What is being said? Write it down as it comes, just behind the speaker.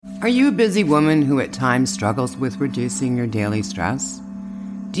Are you a busy woman who at times struggles with reducing your daily stress?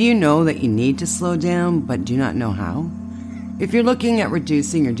 Do you know that you need to slow down but do not know how? If you're looking at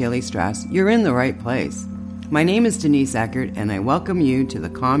reducing your daily stress, you're in the right place. My name is Denise Eckert, and I welcome you to the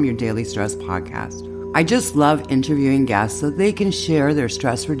Calm Your Daily Stress podcast. I just love interviewing guests so they can share their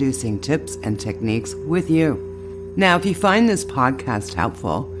stress-reducing tips and techniques with you. Now, if you find this podcast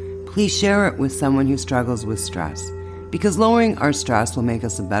helpful, please share it with someone who struggles with stress, because lowering our stress will make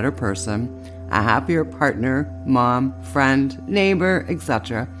us a better person, a happier partner, mom, friend, neighbor,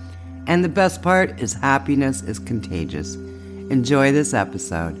 etc. And the best part is happiness is contagious. Enjoy this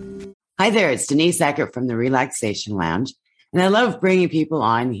episode. Hi there, it's Denise Eckert from the Relaxation Lounge, and I love bringing people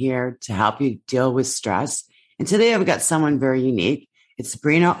on here to help you deal with stress. And today I've got someone very unique. It's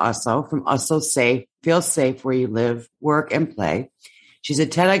Sabrina Osso from Osso Safe, Feel Safe Where You Live, Work, and Play. She's a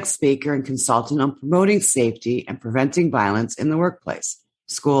TEDx speaker and consultant on promoting safety and preventing violence in the workplace,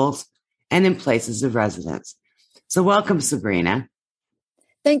 schools, and in places of residence. So welcome, Sabrina.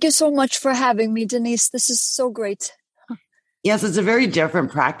 Thank you so much for having me, Denise. This is so great. Yes, it's a very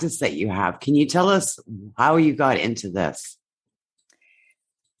different practice that you have. Can you tell us how you got into this?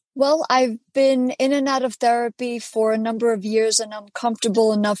 Well, I've been in and out of therapy for a number of years, and I'm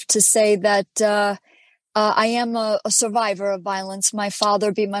comfortable enough to say that I am a survivor of violence. My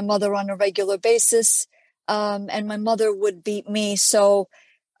father beat my mother on a regular basis, and my mother would beat me. So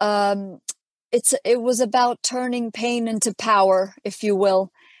it was about turning pain into power, if you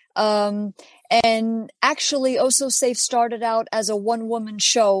will. And actually, Osso Safe started out as a one-woman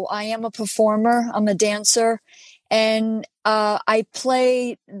show. I am a performer. I'm a dancer. And I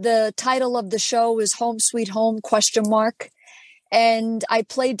play, the title of the show is Home Sweet Home, ? And I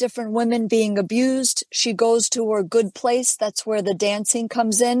play different women being abused. She goes to her good place. That's where the dancing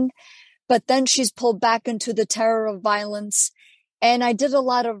comes in. But then she's pulled back into the terror of violence. And I did a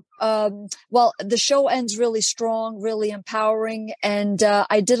lot of, the show ends really strong, really empowering. And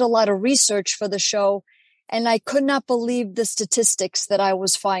I did a lot of research for the show. And I could not believe the statistics that I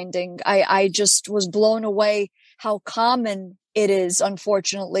was finding. I just was blown away how common it is,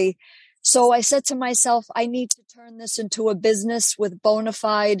 unfortunately. So I said to myself, I need to turn this into a business with bona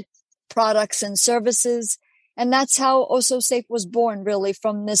fide products and services. And that's how Osso Safe was born, really,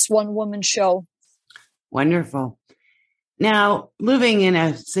 from this one-woman show. Wonderful. Now, living in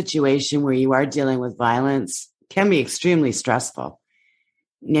a situation where you are dealing with violence can be extremely stressful.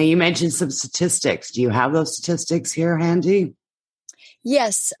 Now, you mentioned some statistics. Do you have those statistics here handy?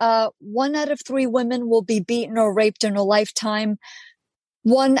 Yes. 1 out of 3 women will be beaten or raped in a lifetime.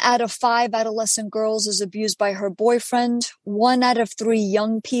 1 out of 5 adolescent girls is abused by her boyfriend. 1 out of 3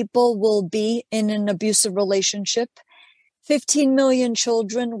 young people will be in an abusive relationship. 15 million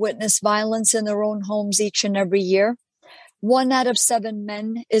children witness violence in their own homes each and every year. 1 out of 7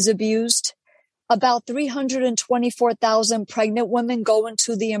 men is abused. About 324,000 pregnant women go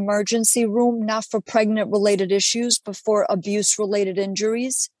into the emergency room, not for pregnant-related issues, but for abuse-related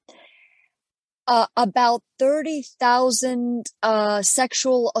injuries. About 30,000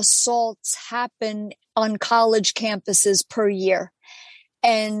 sexual assaults happen on college campuses per year,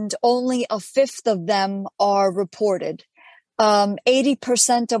 and only a fifth of them are reported.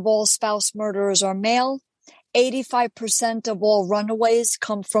 80% of all spouse murderers are male. 85% of all runaways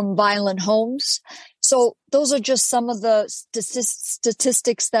come from violent homes. So those are just some of the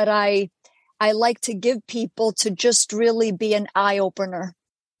statistics that I like to give people to just really be an eye-opener.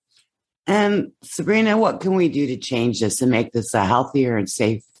 And Sabrina, what can we do to change this and make this a healthier and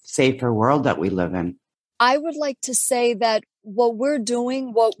safer world that we live in? I would like to say that what we're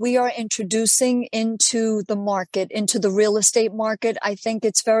doing, what we are introducing into the market, into the real estate market, I think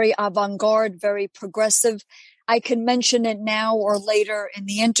it's very avant-garde, very progressive. I can mention it now or later in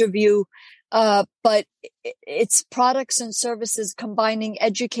the interview, but it's products and services combining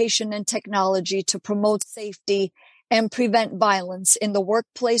education and technology to promote safety and prevent violence in the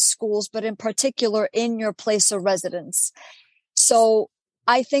workplace, schools, but in particular in your place of residence. So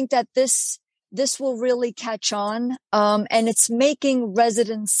I think that this will really catch on, and it's making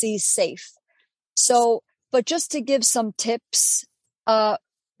residency safe. So, but just to give some tips,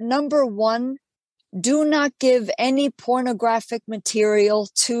 number 1, do not give any pornographic material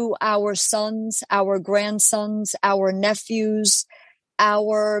to our sons, our grandsons, our nephews,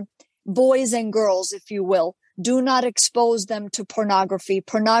 our boys and girls, if you will. Do not expose them to pornography.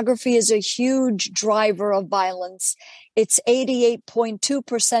 Pornography is a huge driver of violence. It's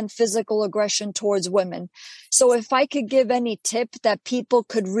 88.2% physical aggression towards women. So if I could give any tip that people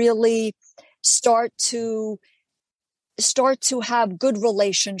could really start to start to have good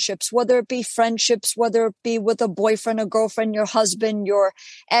relationships, whether it be friendships, whether it be with a boyfriend, a girlfriend, your husband, your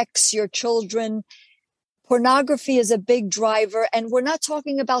ex, your children. Pornography is a big driver, and we're not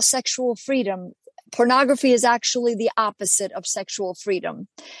talking about sexual freedom. Pornography is actually the opposite of sexual freedom.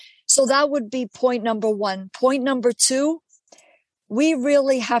 So that would be point number one. Point number two, we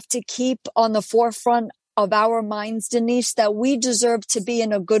really have to keep on the forefront of our minds, Denise, that we deserve to be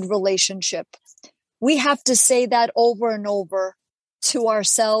in a good relationship. We have to say that over and over to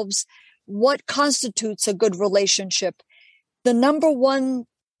ourselves. What constitutes a good relationship? The number one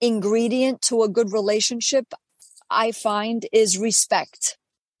ingredient to a good relationship, I find, is respect.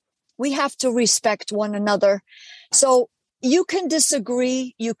 We have to respect one another. So you can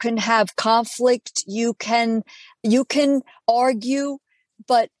disagree, you can have conflict, you can argue,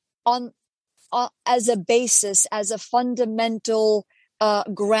 but on as a basis, as a fundamental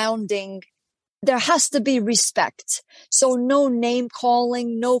grounding, there has to be respect. So no name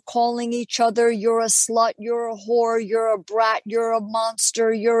calling, no calling each other. You're a slut, you're a whore, you're a brat, you're a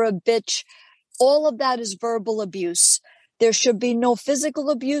monster, you're a bitch. All of that is verbal abuse. There should be no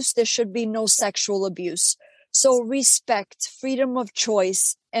physical abuse. There should be no sexual abuse. So respect, freedom of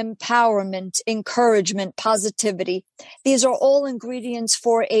choice, empowerment, encouragement, positivity. These are all ingredients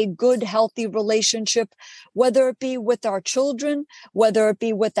for a good, healthy relationship, whether it be with our children, whether it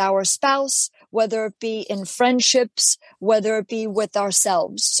be with our spouse, whether it be in friendships, whether it be with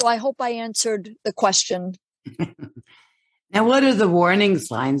ourselves. So I hope I answered the question. Now, what are the warning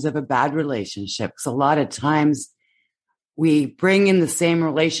signs of a bad relationship? Because a lot of times we bring in the same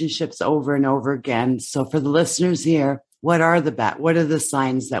relationships over and over again. So for the listeners here, what are the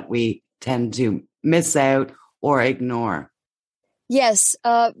signs that we tend to miss out or ignore? Yes,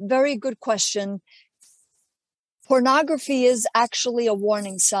 very good question. Pornography is actually a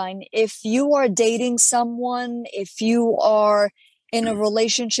warning sign. If you are dating someone, if you are in a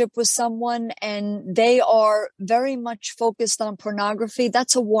relationship with someone and they are very much focused on pornography,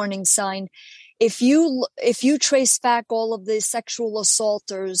 that's a warning sign. If you trace back all of the sexual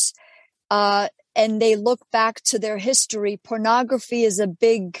assaulters, and they look back to their history, pornography is a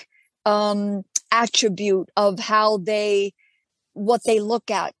big, attribute of what they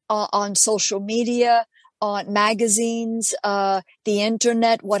look at on social media, on magazines, the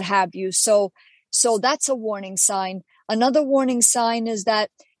internet, what have you. So that's a warning sign. Another warning sign is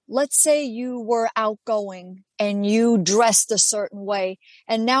that, let's say you were outgoing and you dressed a certain way,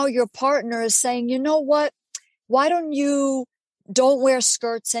 and now your partner is saying, you know what? Why don't wear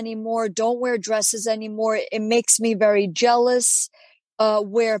skirts anymore. Don't wear dresses anymore. It makes me very jealous.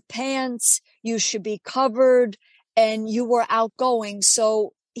 Wear pants. You should be covered. And you were outgoing.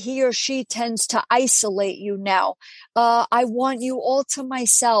 So he or she tends to isolate you now. I want you all to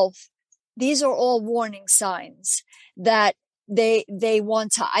myself. These are all warning signs that they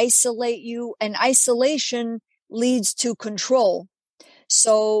want to isolate you, and isolation leads to control.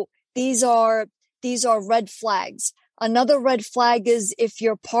 So these are red flags. Another red flag is if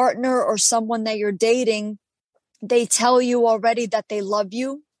your partner or someone that you're dating, they tell you already that they love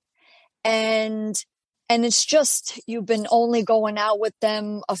you, and it's just you've been only going out with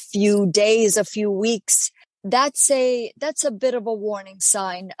them a few days, a few weeks. That's a bit of a warning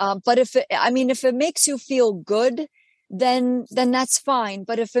sign. But if it makes you feel good, then that's fine.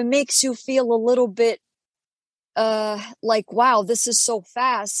 But if it makes you feel a little bit like, wow, this is so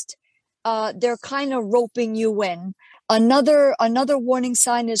fast, they're kind of roping you in. Another warning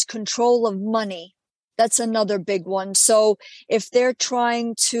sign is control of money. That's another big one. So if they're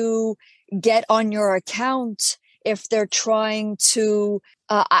trying to get on your account, if they're trying to,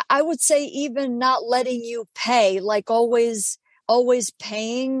 I would say even not letting you pay, like always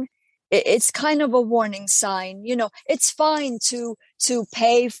paying, it's kind of a warning sign. You know, it's fine to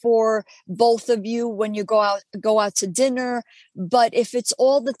pay for both of you when you go out to dinner. But if it's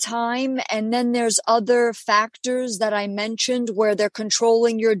all the time, and then there's other factors that I mentioned where they're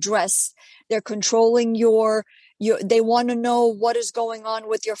controlling your dress, they're controlling they want to know what is going on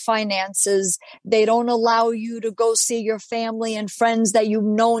with your finances. They don't allow you to go see your family and friends that you've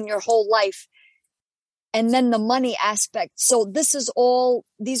known your whole life. And then the money aspect. So these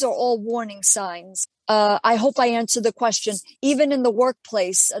are all warning signs. I hope I answered the question. Even in the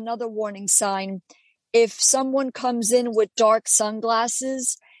workplace, another warning sign. If someone comes in with dark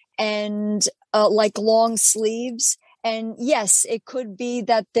sunglasses and like long sleeves, and yes, it could be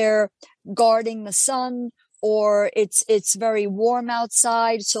that they're guarding the sun, or it's very warm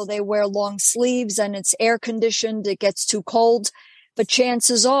outside, so they wear long sleeves and it's air conditioned, it gets too cold. But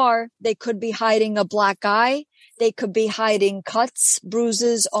chances are they could be hiding a black eye. They could be hiding cuts,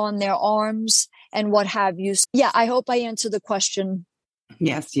 bruises on their arms and what have you. So, yeah, I hope I answered the question.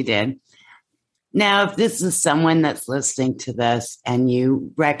 Yes, you did. Now, if this is someone that's listening to this and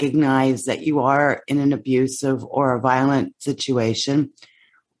you recognize that you are in an abusive or a violent situation,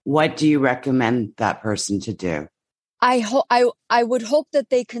 what do you recommend that person to do? I would hope that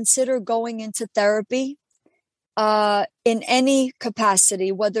they consider going into therapy in any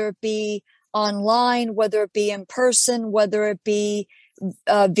capacity, whether it be online, whether it be in person, whether it be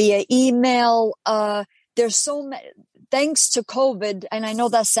via email. There's so many, thanks to COVID, and I know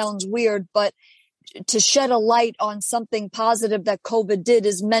that sounds weird, but to shed a light on something positive that COVID did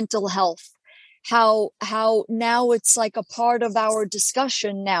is mental health. How now it's like a part of our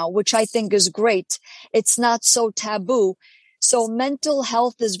discussion now, which I think is great. It's not so taboo. So mental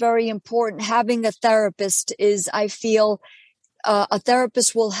health is very important. Having a therapist is, I feel, a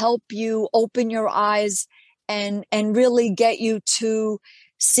therapist will help you open your eyes and really get you to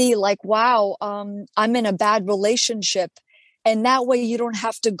see like, wow, I'm in a bad relationship. And that way you don't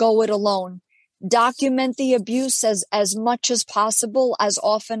have to go it alone. Document the abuse as much as possible, as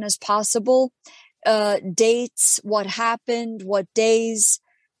often as possible. Dates, what happened, what days,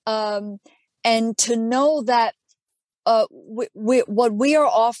 and to know that what we are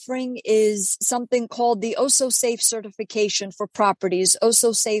offering is something called the Osso Safe certification for properties.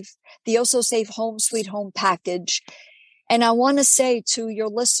 Osso Safe, the Osso Safe Home Sweet Home package. And I want to say to your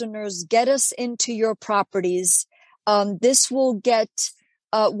listeners, get us into your properties. This will get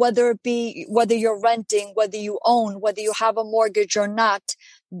whether you're renting, whether you own, whether you have a mortgage or not,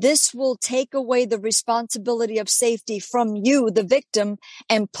 this will take away the responsibility of safety from you, the victim,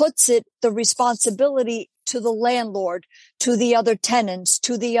 and puts the responsibility to the landlord, to the other tenants,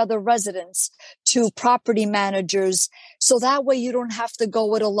 to the other residents, to property managers. So that way you don't have to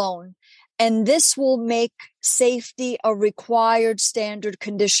go it alone. And this will make safety a required standard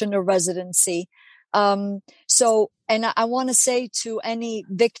condition of residency. And I want to say to any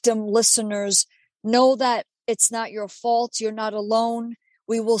victim listeners, know that it's not your fault. You're not alone.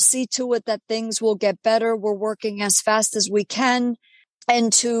 We will see to it that things will get better. We're working as fast as we can.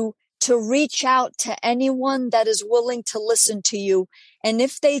 And to reach out to anyone that is willing to listen to you. And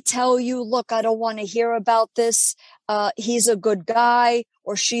if they tell you, look, I don't want to hear about this. He's a good guy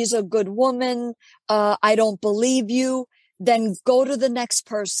or she's a good woman. I don't believe you. Then go to the next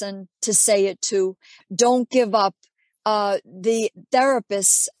person to say it to. Don't give up. The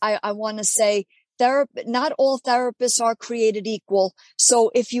therapists, I want to say, not all therapists are created equal. So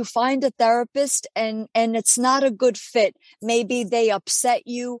if you find a therapist and it's not a good fit, maybe they upset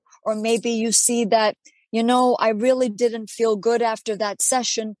you, or maybe you see that, I really didn't feel good after that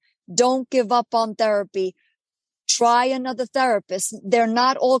session. Don't give up on therapy. Try another therapist. They're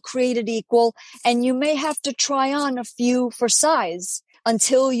not all created equal, and you may have to try on a few for size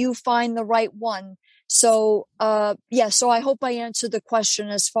until you find the right one. So, so I hope I answered the question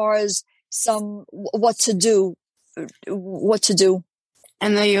as far as what to do. And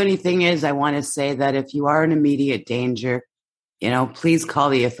the only thing is, I want to say that if you are in immediate danger, please call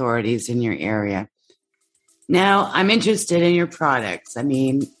the authorities in your area. Now, I'm interested in your products. I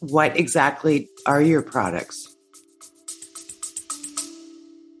mean, what exactly are your products?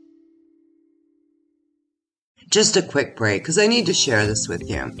 Just a quick break, because I need to share this with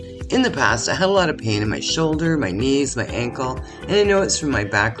you. In the past, I had a lot of pain in my shoulder, my knees, my ankle, and I know it's from my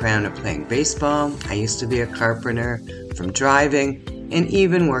background of playing baseball. I used to be a carpenter, from driving, and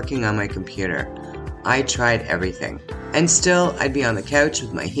even working on my computer. I tried everything, and still I'd be on the couch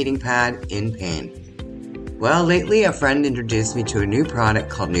with my heating pad in pain. Well, lately a friend introduced me to a new product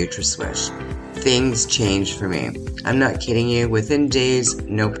called NutraSwish. Things changed for me. I'm not kidding you, within days,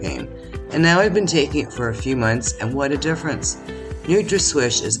 no pain. And now I've been taking it for a few months, and what a difference.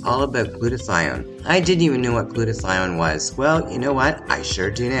 NutraSwish is all about glutathione. I didn't even know what glutathione was. Well, you know what? I sure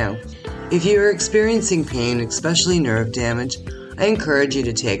do now. If you are experiencing pain, especially nerve damage, I encourage you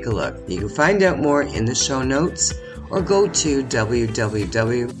to take a look. You can find out more in the show notes or go to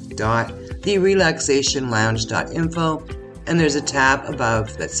www.therelaxationlounge.info, and there's a tab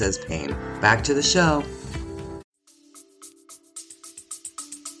above that says pain. Back to the show.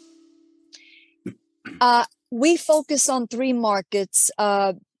 We focus on 3 markets,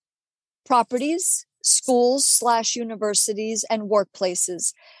 properties, schools / universities, and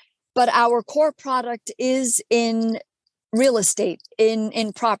workplaces. But our core product is in real estate,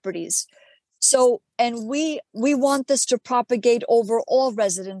 in properties. So, and we want this to propagate over all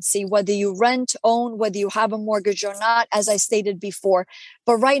residency, whether you rent, own, whether you have a mortgage or not, as I stated before.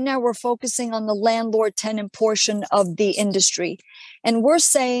 But right now we're focusing on the landlord-tenant portion of the industry. And we're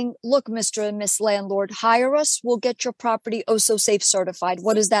saying, look, Mr. and Miss Landlord, hire us. We'll get your property Osso Safe certified.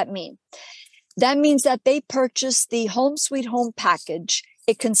 What does that mean? That means that they purchase the Home Sweet Home package.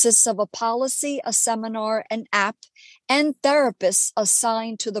 It consists of a policy, a seminar, an app, and therapists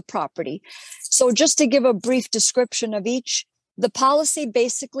assigned to the property. So just to give a brief description of each, the policy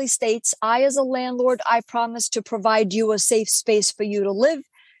basically states, I, as a landlord, I promise to provide you a safe space for you to live.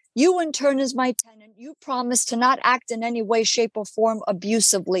 You, in turn, as my tenant, you promise to not act in any way, shape, or form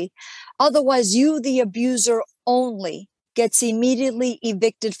abusively. Otherwise, you, the abuser only, gets immediately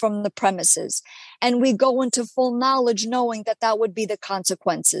evicted from the premises. And we go into full knowledge knowing that that would be the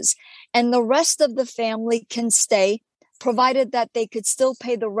consequences. And the rest of the family can stay, provided that they could still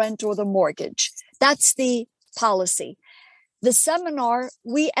pay the rent or the mortgage. That's the policy. The seminar,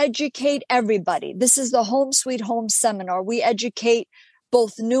 we educate everybody. This is the Home Sweet Home seminar. We educate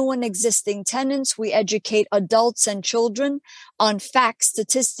both new and existing tenants. We educate adults and children on facts,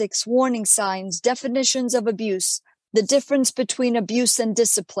 statistics, warning signs, definitions of abuse, the difference between abuse and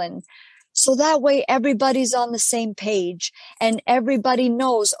discipline. So that way everybody's on the same page and everybody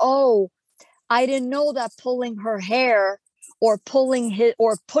knows, oh, I didn't know that pulling her hair or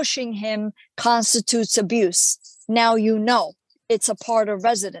pushing him constitutes abuse. Now you know it's a part of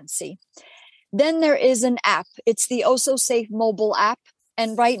residency. Then there is an app. It's the Osso Safe mobile app.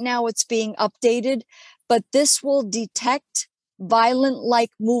 And right now it's being updated, but this will detect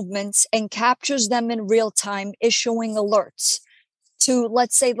violent-like movements and captures them in real time, issuing alerts to,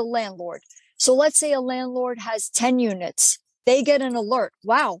 let's say, the landlord. So let's say a landlord has 10 units. They get an alert.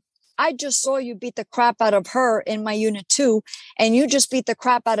 Wow, I just saw you beat the crap out of her in my unit 2, and you just beat the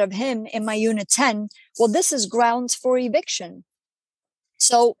crap out of him in my unit 10. Well, this is grounds for eviction.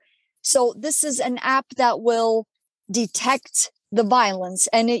 So this is an app that will detect the violence,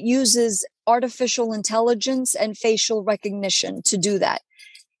 and it uses artificial intelligence and facial recognition to do that.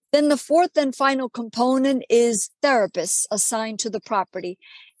 Then the fourth and final component is therapists assigned to the property.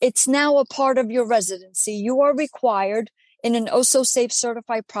 It's now a part of your residency. You are required in an Osso Safe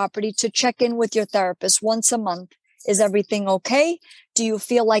certified property to check in with your therapist once a month. Is everything okay? Do you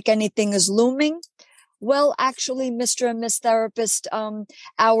feel like anything is looming? Well, actually, Mr. and Miss Therapist,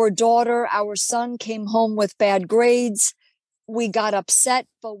 our daughter, our son came home with bad grades. We got upset,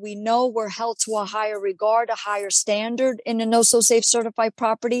 but we know we're held to a higher regard, a higher standard in an Osso Safe certified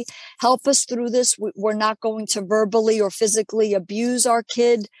property. Help us through this. We're not going to verbally or physically abuse our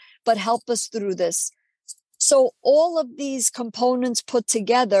kid, but help us through this. So all of these components put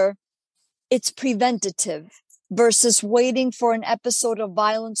together, it's preventative versus waiting for an episode of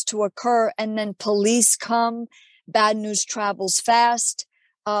violence to occur and then police come, bad news travels fast.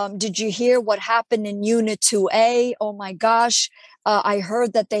 Did you hear what happened in Unit 2A? Oh my gosh. I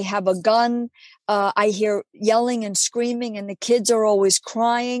heard that they have a gun. I hear yelling and screaming and the kids are always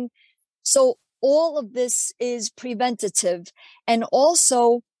crying. So all of this is preventative. And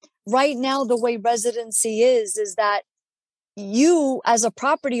also right now, the way residency is that you as a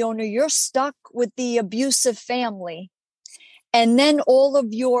property owner, you're stuck with the abusive family. And then all of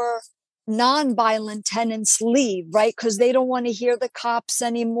your non-violent tenants leave, right? Because they don't want to hear the cops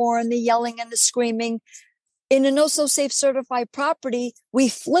anymore and the yelling and the screaming. In an Osso Safe certified property, we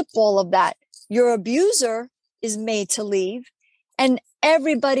flip all of that. Your abuser is made to leave and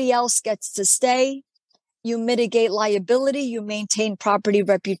everybody else gets to stay. You mitigate liability, you maintain property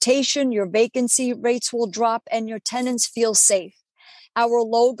reputation, your vacancy rates will drop, and your tenants feel safe. Our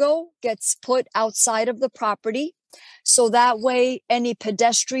logo gets put outside of the property. So that way, any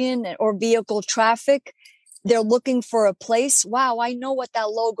pedestrian or vehicle traffic, they're looking for a place. Wow, I know what that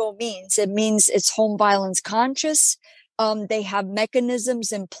logo means. It means it's home violence conscious. They have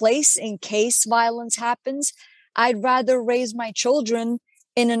mechanisms in place in case violence happens. I'd rather raise my children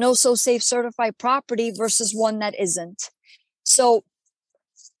in an Osso Safe certified property versus one that isn't. So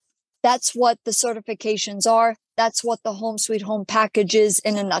that's what the certifications are. That's what the Home Sweet Home package is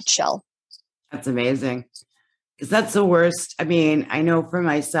in a nutshell. That's amazing. Because that's the worst. I mean, I know for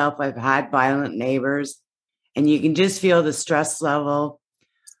myself, I've had violent neighbors and you can just feel the stress level.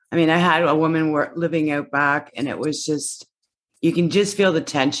 I mean, I had a woman living out back and it was just, you can just feel the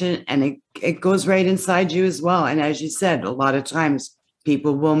tension and it goes right inside you as well. And as you said, a lot of times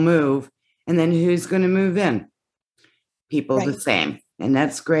people will move and then who's going to move in? People right. The same. And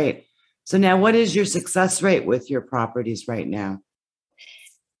that's great. So now what is your success rate with your properties right now?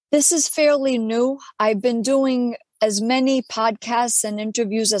 This is fairly new. I've been doing as many podcasts and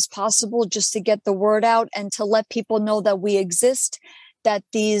interviews as possible just to get the word out and to let people know that we exist, that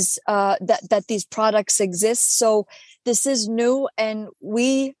these products exist. So this is new, and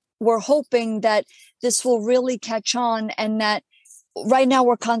we were hoping that this will really catch on, and that right now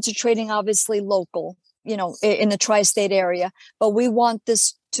we're concentrating obviously local, in the tri-state area, but we want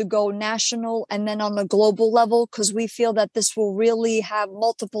this to go national and then on the global level, because we feel that this will really have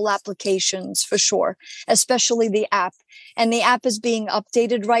multiple applications for sure, especially the app. And the app is being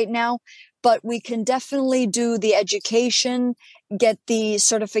updated right now, but we can definitely do the education, get the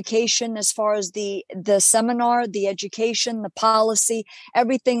certification as far as the seminar, the education, the policy,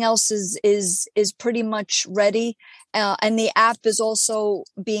 everything else is pretty much ready. And the app is also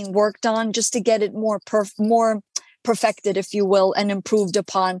being worked on just to get it more perfected, if you will, and improved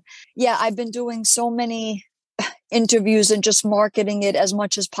upon. Yeah, I've been doing so many interviews and just marketing it as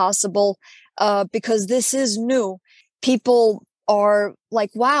much as possible because this is new. People are like,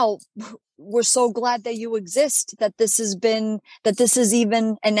 wow, we're so glad that you exist, that this is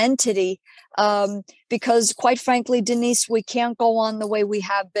even an entity. Because quite frankly, Denise, we can't go on the way we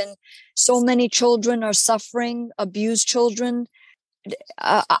have been. So many children are suffering, abused children.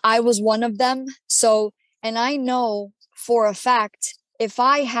 I was one of them. And I know for a fact, if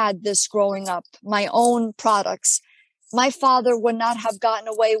I had this growing up, my own products, my father would not have gotten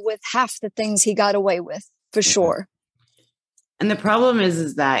away with half the things he got away with, for sure. And the problem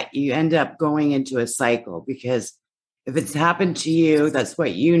is that you end up going into a cycle, because if it's happened to you, that's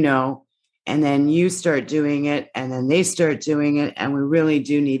what you know. And then you start doing it, and then they start doing it. And we really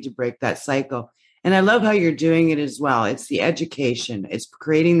do need to break that cycle. And I love how you're doing it as well. It's the education. It's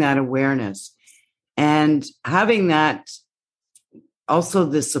creating that awareness. And having that, also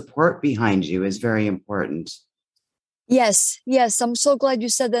the support behind you is very important. Yes. I'm so glad you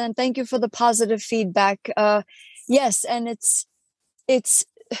said that. And thank you for the positive feedback. Yes. And it's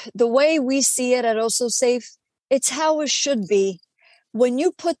the way we see it at Osso Safe. It's how it should be. When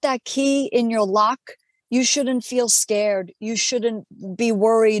you put that key in your lock, you shouldn't feel scared. You shouldn't be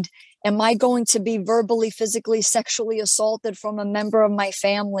worried. Am I going to be verbally, physically, sexually assaulted from a member of my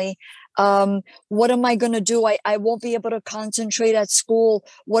family? What am I going to do? I won't be able to concentrate at school.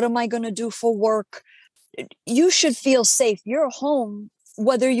 What am I going to do for work? You should feel safe. You're home,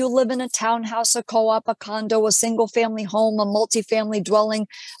 whether you live in a townhouse, a co-op, a condo, a single family home, a multifamily dwelling,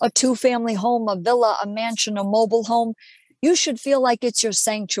 a 2-family home, a villa, a mansion, a mobile home. You should feel like it's your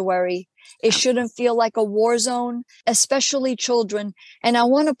sanctuary. It shouldn't feel like a war zone, especially children. And I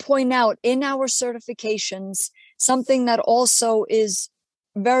want to point out in our certifications, something that also is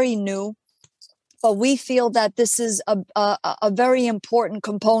very new, but we feel that this is a very important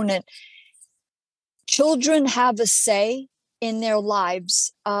component. Children have a say in their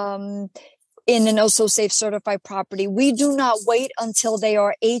lives in an Osso Safe certified property. We do not wait until they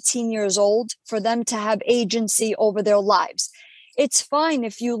are 18 years old for them to have agency over their lives. It's fine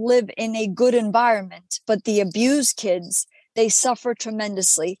if you live in a good environment, but the abused kids, they suffer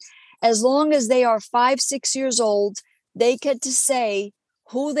tremendously. As long as they are 5, 6 years old, they get to say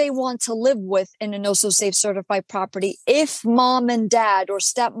who they want to live with in an Osso Safe certified property if mom and dad or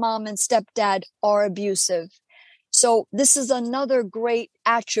stepmom and stepdad are abusive. So this is another great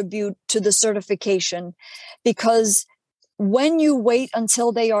attribute to the certification, because when you wait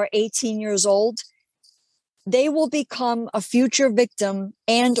until they are 18 years old, they will become a future victim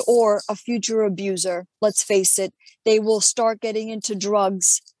and or a future abuser. Let's face it. They will start getting into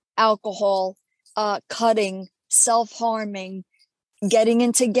drugs, alcohol, cutting, self-harming, getting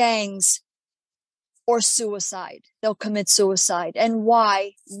into gangs, or suicide. They'll commit suicide. And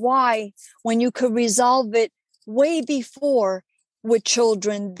why? Why? When you could resolve it way before with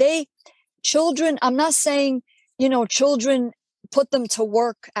children. I'm not saying, children, put them to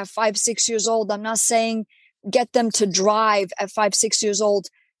work at 5, 6 years old. I'm not saying get them to drive at 5, 6 years old,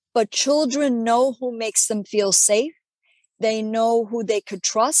 but children know who makes them feel safe. They know who they could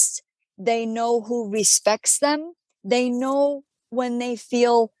trust. They know who respects them. They know when they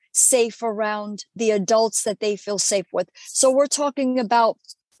feel safe around the adults that they feel safe with. So we're talking about,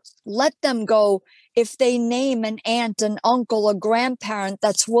 let them go. If they name an aunt, an uncle, a grandparent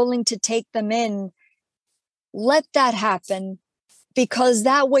that's willing to take them in, let that happen, because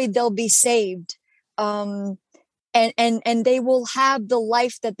that way they'll be saved. And they will have the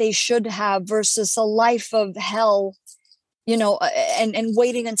life that they should have versus a life of hell, and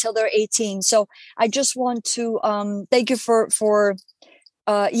waiting until they're 18. So I just want to thank you for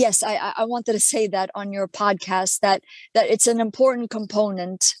yes, I wanted to say that on your podcast, that it's an important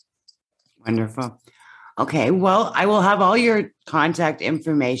component. Wonderful. Okay, well, I will have all your contact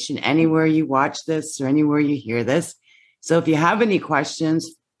information anywhere you watch this or anywhere you hear this. So if you have any questions,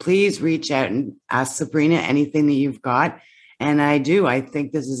 please reach out and ask Sabrina anything that you've got. And I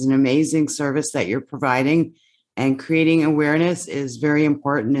think this is an amazing service that you're providing, and creating awareness is very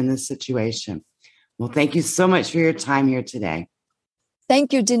important in this situation. Well, thank you so much for your time here today.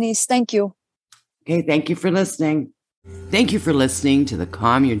 Thank you, Denise. Thank you. Okay, thank you for listening. Thank you for listening to the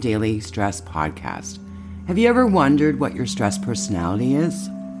Calm Your Daily Stress podcast. Have you ever wondered what your stress personality is?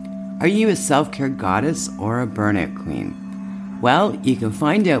 Are you a self-care goddess or a burnout queen? Well, you can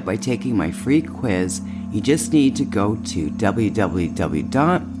find out by taking my free quiz. You just need to go to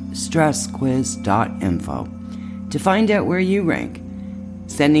www.stressquiz.info to find out where you rank.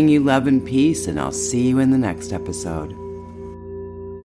 Sending you love and peace, and I'll see you in the next episode.